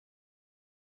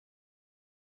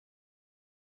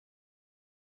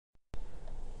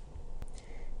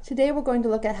Today we're going to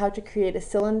look at how to create a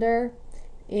cylinder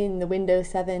in the Windows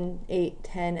 7, 8,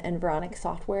 10 Environics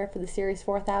software for the Series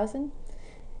 4000.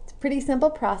 It's a pretty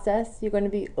simple process. You're going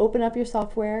to open up your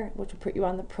software, which will put you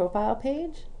on the profile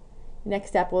page. The next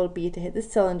step will be to hit the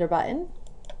cylinder button.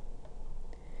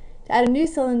 To add a new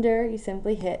cylinder, you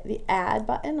simply hit the Add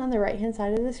button on the right hand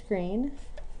side of the screen.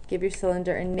 Give your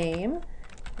cylinder a name,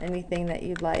 anything that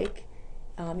you'd like.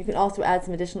 You can also add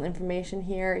some additional information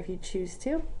here if you choose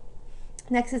to.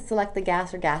 Next is select the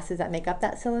gas or gases that make up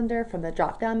that cylinder from the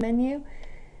drop-down menu.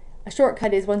 A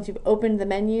shortcut is once you've opened the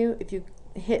menu, if you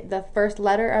hit the first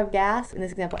letter of gas, in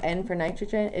this example N for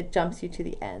nitrogen, it jumps you to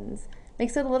the ends.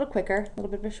 Makes it a little quicker, a little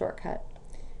bit of a shortcut.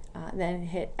 Then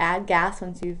hit Add Gas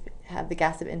once you have the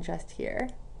gas of interest here.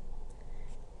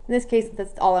 In this case,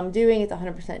 that's all I'm doing. It's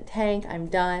 100% tank. I'm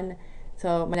done.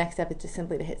 So my next step is just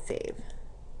simply to hit Save.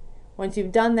 Once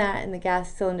you've done that and the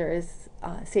gas cylinder is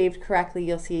saved correctly,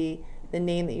 you'll see the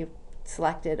name that you've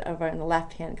selected over in the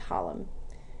left-hand column.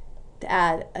 To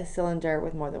add a cylinder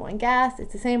with more than one gas,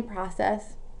 it's the same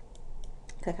process.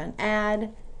 Click on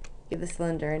Add, give the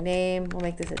cylinder a name. We'll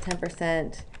make this a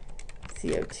 10%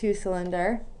 CO2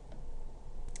 cylinder.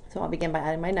 So I'll begin by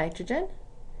adding my nitrogen.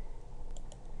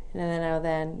 And then I'm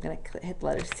going to hit the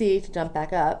letter C to jump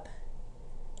back up.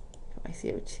 Put my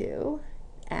CO2,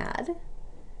 add.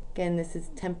 Again, this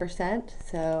is 10%,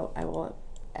 so I will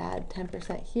add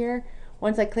 10% here.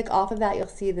 Once I click off of that, you'll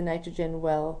see the nitrogen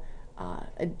will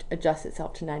adjust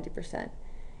itself to 90%.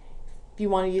 If you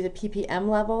want to use a ppm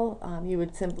level, you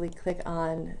would simply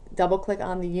double click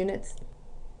on the units,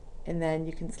 and then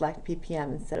you can select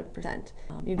ppm instead of percent.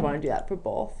 You'd want to do that for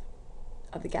both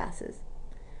of the gases.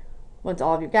 Once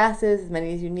all of your gases, as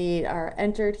many as you need, are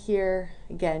entered here,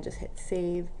 again, just hit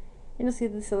Save, and you'll see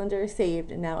the cylinder is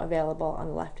saved and now available on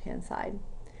the left-hand side.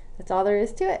 That's all there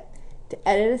is to it. To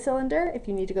edit a cylinder, if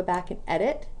you need to go back and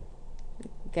edit,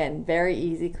 again, very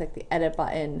easy. Click the Edit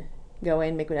button, go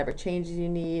in, make whatever changes you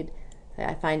need.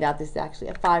 I find out this is actually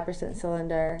a 5%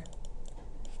 cylinder.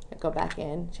 I go back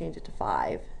in, change it to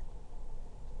 5.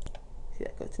 See,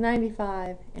 that goes to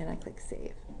 95, and I click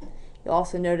Save. You'll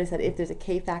also notice that if there's a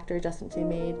K-factor adjustment to be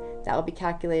made, that will be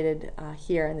calculated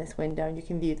here in this window, and you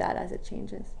can view that as it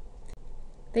changes.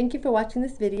 Thank you for watching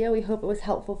this video. We hope it was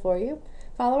helpful for you.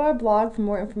 Follow our blog for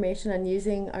more information on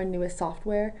using our newest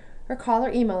software, or call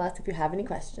or email us if you have any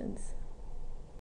questions.